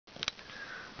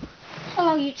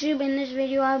YouTube, in this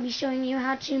video I'll be showing you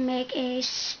how to make a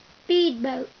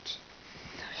speedboat.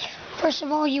 First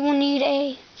of all, you will need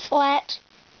a flat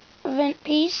vent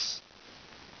piece,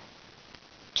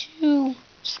 2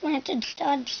 slanted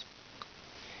studs,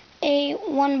 a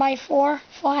 1x4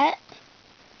 flat,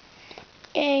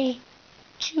 a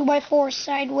 2x4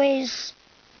 sideways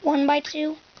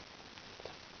 1x2,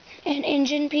 an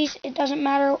engine piece. It doesn't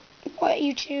matter what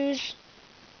you choose.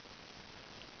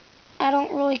 I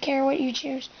don't really care what you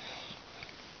choose.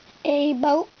 A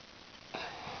boat,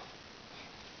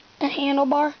 a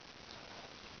handlebar,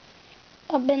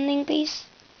 a bending piece,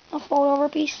 a fold-over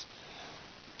piece,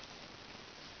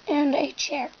 and a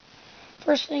chair.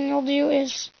 First thing you'll do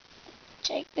is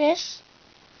take this,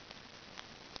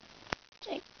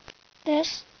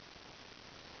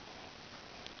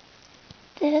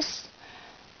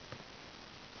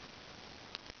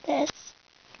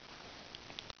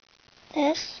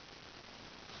 this,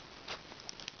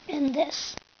 and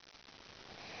this.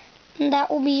 And that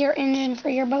will be your engine for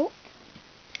your boat.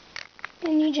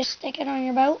 And you just stick it on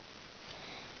your boat.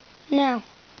 Now,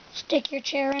 stick your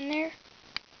chair in there.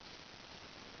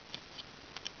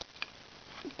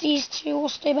 These two will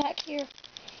stay back here.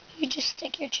 You just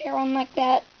stick your chair on like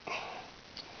that.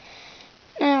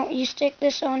 Now, you stick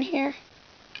this on here,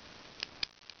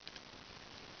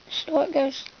 so it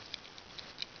goes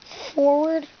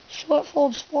forward, so it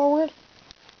folds forward.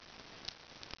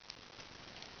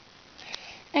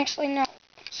 Actually, no,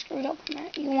 screwed up on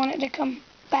that. You want it to come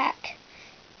back.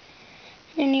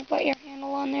 And you put your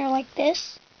handle on there like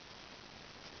this,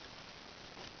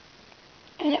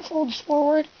 and it folds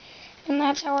forward, and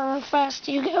that's however fast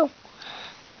you go.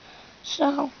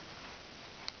 So,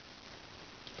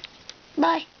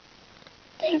 bye.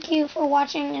 Thank you for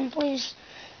watching, and please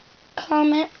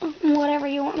comment whatever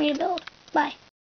you want me to build. Bye.